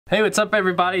Hey, what's up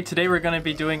everybody? Today we're going to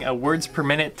be doing a words per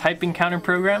minute typing counter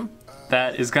program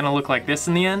that is going to look like this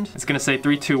in the end. It's going to say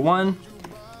 3, 2, 1,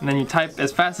 and then you type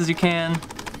as fast as you can,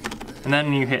 and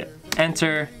then you hit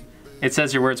enter. It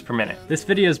says your words per minute. This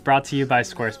video is brought to you by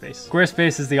Squarespace.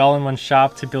 Squarespace is the all-in-one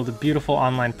shop to build a beautiful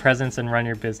online presence and run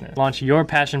your business. Launch your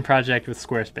passion project with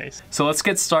Squarespace. So let's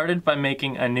get started by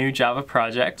making a new Java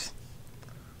project.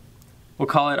 We'll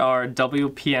call it our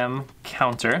WPM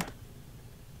counter.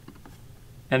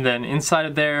 And then inside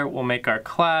of there, we'll make our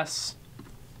class.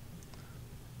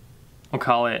 We'll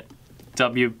call it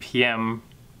WPM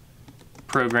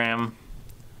program.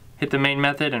 Hit the main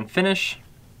method and finish.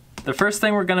 The first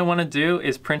thing we're going to want to do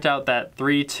is print out that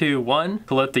 3, 2, 1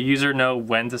 to let the user know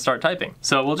when to start typing.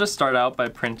 So we'll just start out by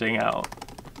printing out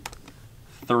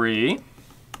 3,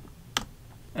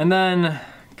 and then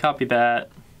copy that,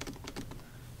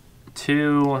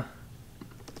 2,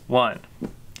 1.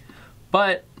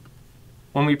 But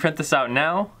when we print this out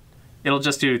now, it'll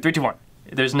just do 3, 2, 1.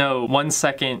 There's no 1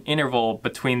 second interval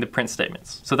between the print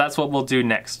statements. So that's what we'll do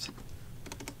next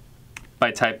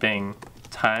by typing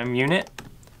time unit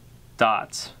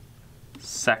dot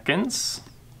seconds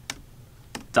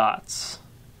dot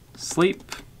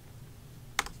sleep,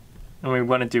 and we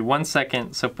want to do 1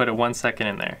 second, so put a 1 second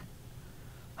in there.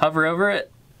 Hover over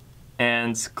it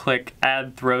and click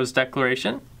add throws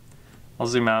declaration. I'll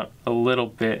zoom out a little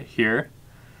bit here.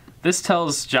 This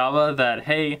tells Java that,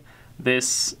 hey,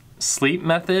 this sleep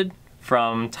method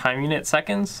from time unit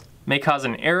seconds may cause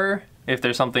an error if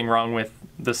there's something wrong with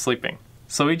the sleeping.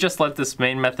 So we just let this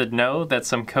main method know that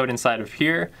some code inside of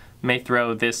here may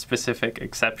throw this specific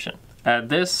exception. Add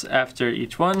this after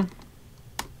each one.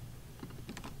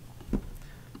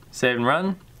 Save and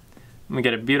run. And we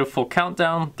get a beautiful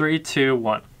countdown, 3, 2,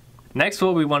 1. Next,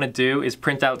 what we want to do is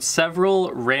print out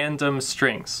several random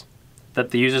strings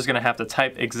that the user is going to have to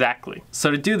type exactly.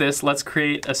 So to do this, let's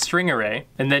create a string array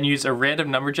and then use a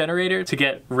random number generator to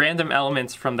get random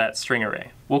elements from that string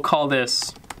array. We'll call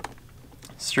this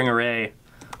string array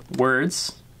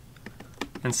words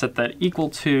and set that equal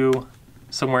to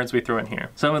some words we throw in here.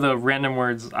 Some of the random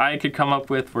words I could come up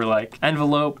with were like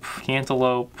envelope,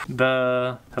 cantaloupe,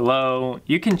 the, hello.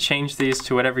 You can change these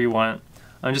to whatever you want.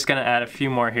 I'm just gonna add a few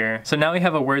more here. So now we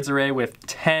have a words array with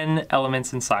 10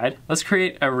 elements inside. Let's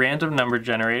create a random number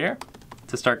generator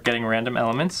to start getting random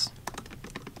elements.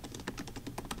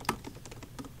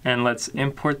 And let's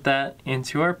import that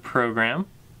into our program.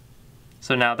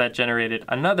 So now that generated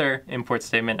another import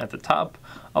statement at the top,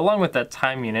 along with that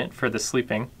time unit for the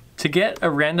sleeping. To get a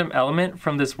random element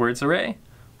from this words array,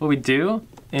 what we do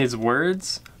is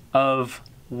words of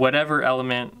whatever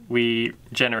element we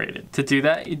generated. To do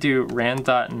that, you do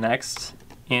rand.next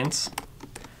int,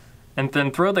 and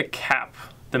then throw the cap,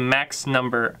 the max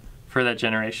number for that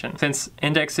generation. Since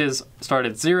indexes start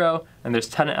at 0 and there's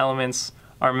 10 elements,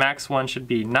 our max one should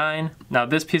be 9. Now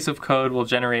this piece of code will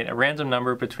generate a random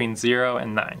number between 0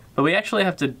 and 9. But we actually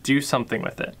have to do something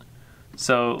with it.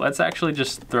 So let's actually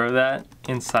just throw that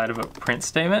inside of a print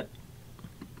statement.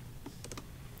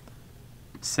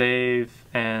 Save,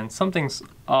 and something's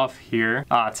off here.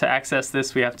 To access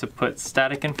this, we have to put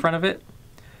static in front of it.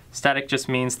 Static just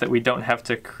means that we don't have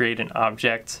to create an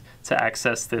object to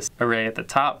access this array at the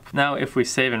top. Now if we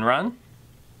save and run,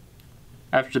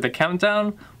 after the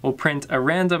countdown, we'll print a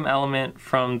random element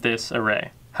from this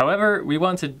array. However, we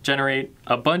want to generate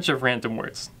a bunch of random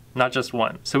words, not just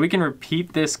one. So we can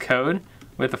repeat this code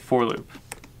with a for loop.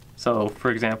 So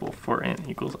for example, for int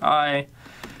equals I,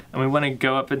 and we want to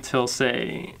go up until,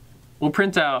 say, we'll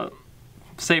print out,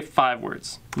 say, 5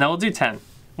 words. Now we'll do 10.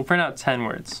 We'll print out 10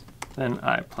 words. Then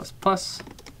I++.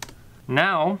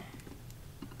 Now,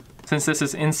 since this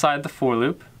is inside the for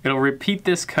loop, it'll repeat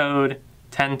this code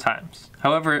 10 times.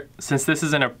 However, since this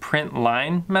is in a print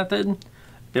line method,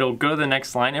 it'll go to the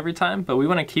next line every time, but we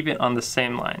want to keep it on the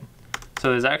same line.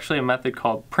 So there's actually a method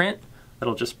called print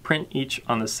that'll just print each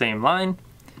on the same line.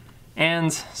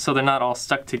 And so they're not all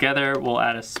stuck together, we'll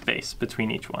add a space between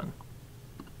each one.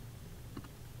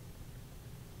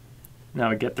 Now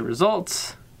we get the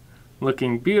results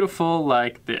looking beautiful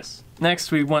like this. Next,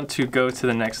 we want to go to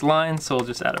the next line, so we'll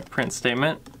just add a print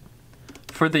statement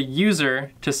for the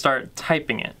user to start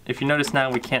typing it. If you notice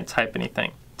now, we can't type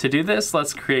anything. To do this,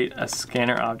 let's create a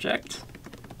scanner object.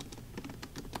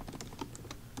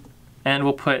 And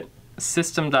we'll put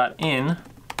system.in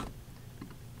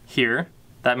here.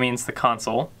 That means the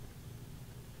console.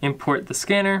 Import the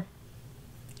scanner,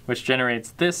 which generates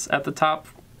this at the top.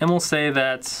 And we'll say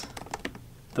that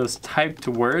those typed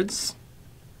words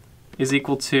is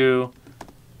equal to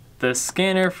the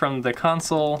scanner from the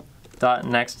console dot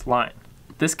next line.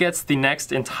 This gets the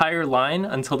next entire line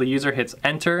until the user hits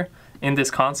enter in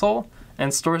this console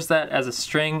and stores that as a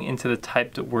string into the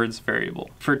typed words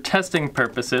variable. For testing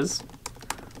purposes,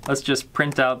 let's just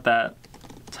print out that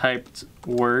typed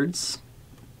words.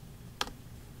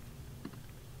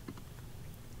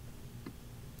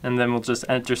 And then we'll just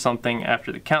enter something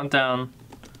after the countdown,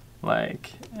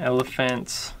 like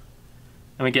elephant,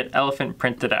 and we get elephant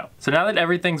printed out. So now that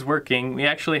everything's working, we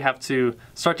actually have to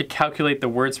start to calculate the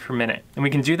words per minute. And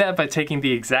we can do that by taking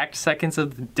the exact seconds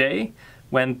of the day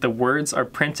when the words are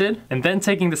printed, and then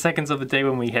taking the seconds of the day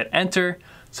when we hit enter,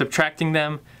 subtracting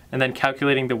them, and then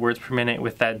calculating the words per minute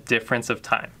with that difference of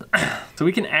time. So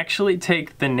we can actually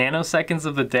take the nanoseconds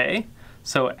of the day.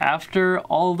 So after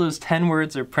all those 10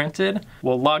 words are printed,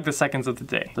 we'll log the seconds of the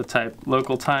day. So type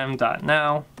local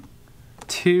time.now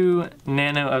 2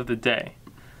 nano of the day.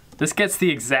 This gets the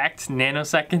exact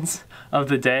nanoseconds of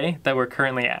the day that we're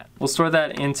currently at. We'll store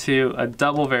that into a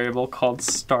double variable called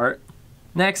start.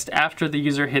 Next, after the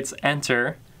user hits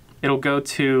enter, it'll go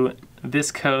to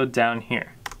this code down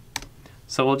here.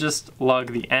 So we'll just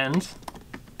log the end,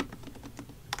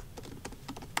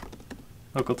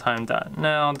 local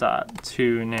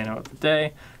time.now.2 nano of the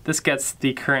day. This gets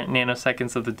the current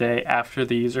nanoseconds of the day after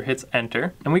the user hits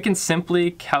enter. And we can simply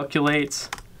calculate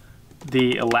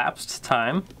the elapsed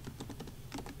time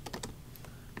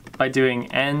by doing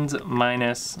end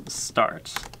minus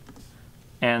start.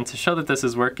 And to show that this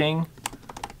is working,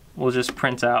 we'll just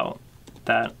print out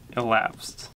that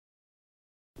elapsed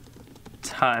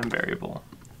time variable.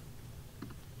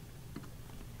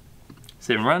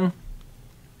 Save and run.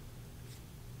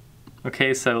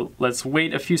 Okay, so let's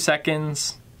wait a few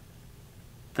seconds,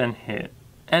 then hit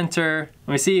enter.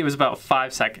 And we see it was about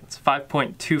 5 seconds,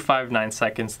 5.259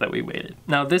 seconds that we waited.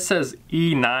 Now this says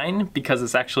E9 because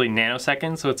it's actually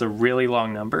nanoseconds, so it's a really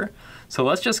long number. So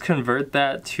let's just convert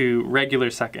that to regular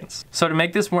seconds. So to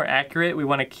make this more accurate, we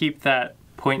want to keep that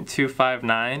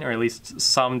 0.259, or at least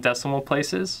some decimal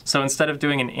places. So instead of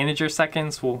doing an integer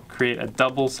seconds, we'll create a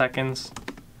double seconds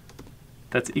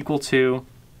that's equal to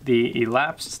the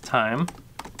elapsed time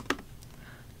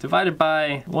divided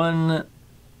by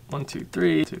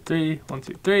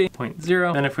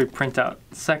 123.0. And if we print out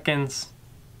seconds,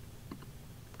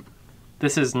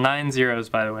 this is 9 zeros,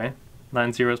 by the way,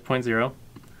 9 zeros, 0.0.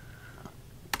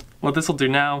 What this will do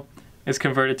now is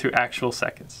convert it to actual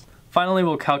seconds. Finally,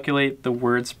 we'll calculate the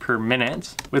words per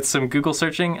minute. With some Google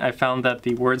searching, I found that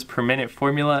the words per minute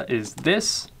formula is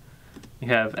this. You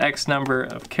have X number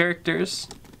of characters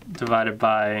divided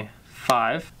by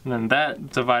 5, and then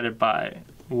that divided by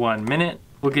 1 minute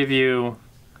will give you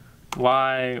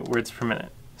Y words per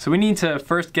minute. So we need to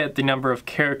first get the number of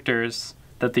characters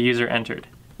that the user entered.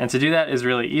 And to do that is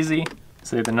really easy.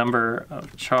 Say the number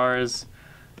of chars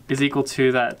is equal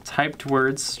to that typed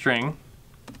words string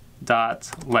dot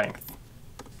length.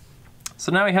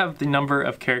 So now we have the number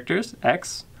of characters,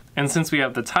 X, and since we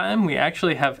have the time, we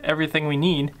actually have everything we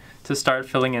need to start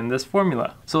filling in this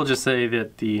formula. So we'll just say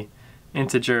that the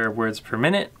integer words per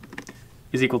minute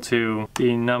is equal to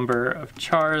the number of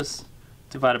chars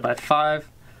divided by 5.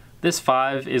 This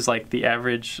 5 is like the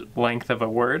average length of a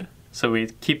word, so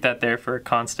we keep that there for a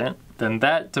constant. Then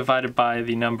that divided by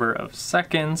the number of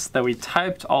seconds that we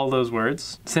typed all those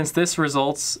words. Since this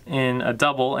results in a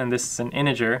double and this is an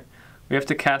integer, we have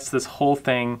to cast this whole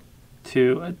thing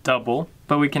to a double,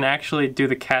 but we can actually do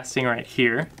the casting right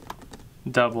here,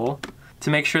 double, to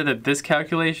make sure that this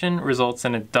calculation results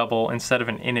in a double instead of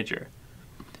an integer.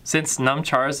 Since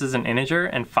numchars is an integer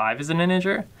and 5 is an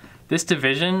integer, this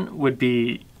division would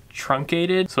be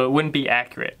truncated, so it wouldn't be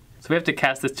accurate. So we have to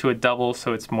cast this to a double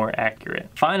so it's more accurate.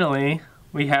 Finally,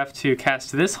 we have to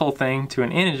cast this whole thing to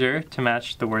an integer to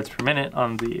match the words per minute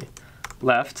on the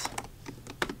left.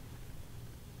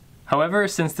 However,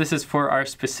 since this is for our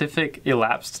specific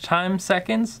elapsed time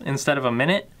seconds instead of a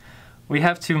minute, we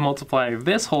have to multiply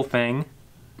this whole thing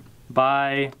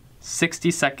by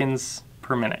 60 seconds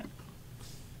per minute.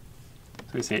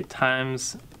 So we say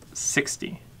times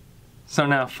 60. So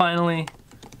now finally,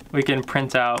 we can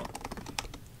print out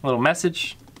a little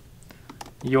message.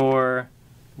 Your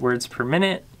words per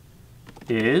minute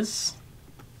is,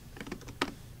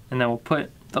 and then we'll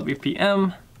put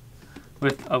WPM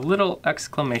with a little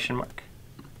exclamation mark.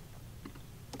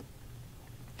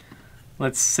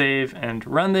 Let's save and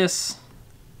run this.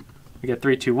 We get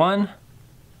 3, 2, 1.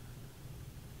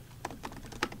 I'm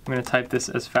going to type this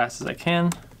as fast as I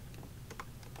can.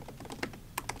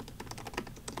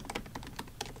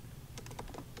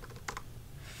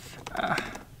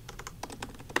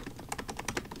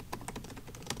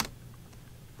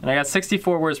 and I got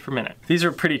 64 words per minute. These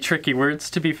are pretty tricky words,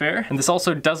 to be fair, and this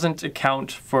also doesn't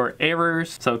account for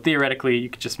errors, so theoretically you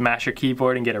could just mash your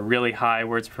keyboard and get a really high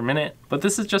words per minute, but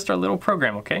this is just our little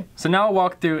program, okay? So now I'll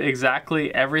walk through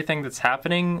exactly everything that's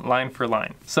happening line for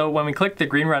line. So when we click the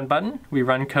green run button, we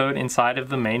run code inside of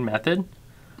the main method.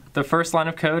 The first line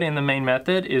of code in the main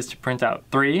method is to print out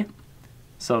 3,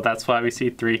 so that's why we see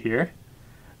 3 here.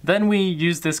 Then we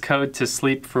use this code to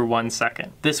sleep for 1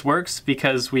 second. This works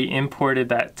because we imported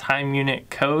that time unit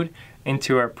code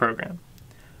into our program.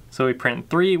 So we print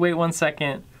 3, wait 1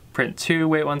 second, print 2,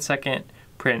 wait 1 second,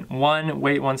 print 1,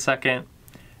 wait 1 second,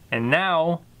 and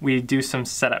now we do some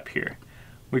setup here.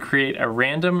 We create a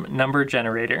random number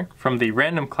generator from the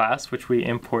random class, which we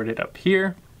imported up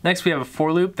here. Next we have a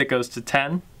for loop that goes to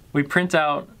 10. We print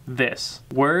out this,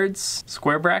 words,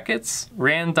 square brackets,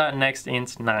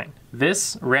 ran.nextInt 9.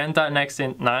 This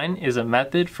ran.nextInt 9 is a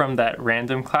method from that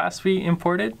random class we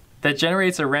imported that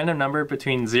generates a random number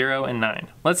between 0 and 9.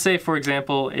 Let's say, for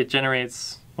example, it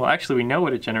generates, well actually we know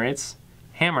what it generates,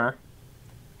 hammer.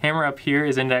 Hammer up here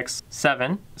is index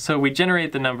 7, so we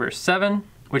generate the number 7,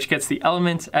 which gets the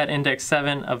element at index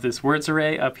 7 of this words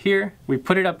array up here. We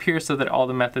put it up here so that all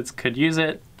the methods could use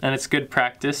it, and it's good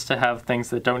practice to have things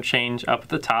that don't change up at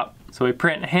the top. So we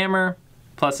print hammer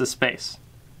plus a space.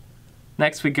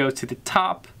 Next we go to the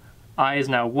top, I is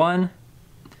now 1.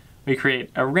 We create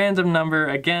a random number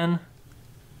again,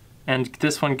 and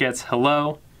this one gets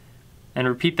hello, and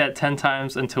repeat that 10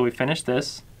 times until we finish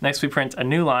this. Next we print a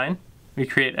new line. We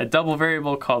create a double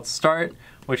variable called start,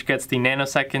 which gets the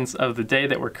nanoseconds of the day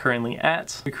that we're currently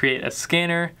at. We create a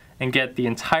scanner and get the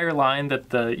entire line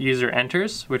that the user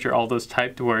enters, which are all those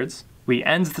typed words. We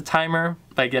end the timer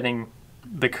by getting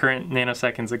the current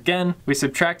nanoseconds again. We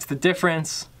subtract the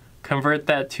difference, convert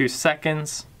that to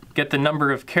seconds, get the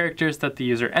number of characters that the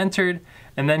user entered,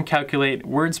 and then calculate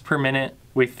words per minute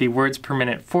with the words per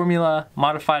minute formula,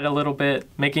 modified a little bit,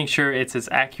 making sure it's as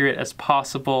accurate as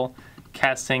possible,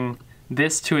 casting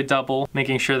this to a double,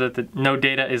 making sure that no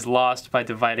data is lost by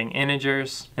dividing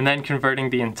integers, and then converting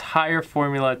the entire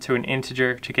formula to an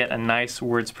integer to get a nice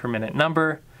words per minute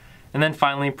number, and then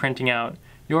finally printing out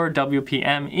your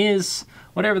WPM is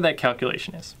whatever that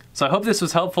calculation is. So I hope this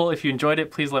was helpful. If you enjoyed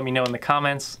it, please let me know in the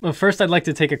comments. Well, first I'd like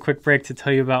to take a quick break to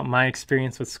tell you about my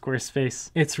experience with Squarespace.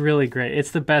 It's really great.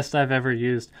 It's the best I've ever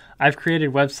used. I've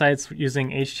created websites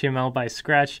using HTML by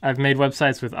scratch. I've made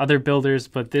websites with other builders,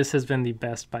 but this has been the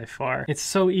best by far. It's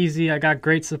so easy. I got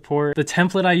great support. The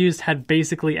template I used had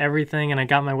basically everything, and I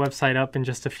got my website up in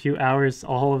just a few hours,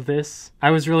 all of this.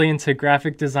 I was really into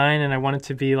graphic design, and I wanted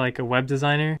to be like a web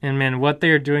designer. And man, what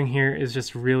they are doing here is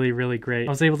just really, really great. I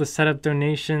was able to set up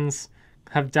donations,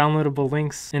 have downloadable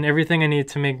links, and everything I need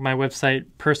to make my website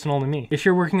personal to me. If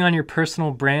you're working on your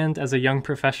personal brand as a young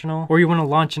professional, or you want to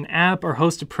launch an app or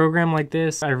host a program like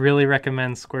this, I really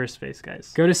recommend Squarespace,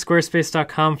 guys. Go to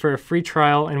squarespace.com for a free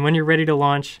trial, and when you're ready to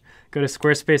launch, go to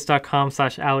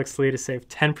squarespace.com/AlexLee to save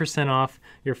 10% off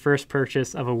your first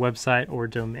purchase of a website or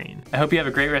domain. I hope you have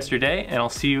a great rest of your day, and I'll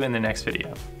see you in the next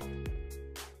video.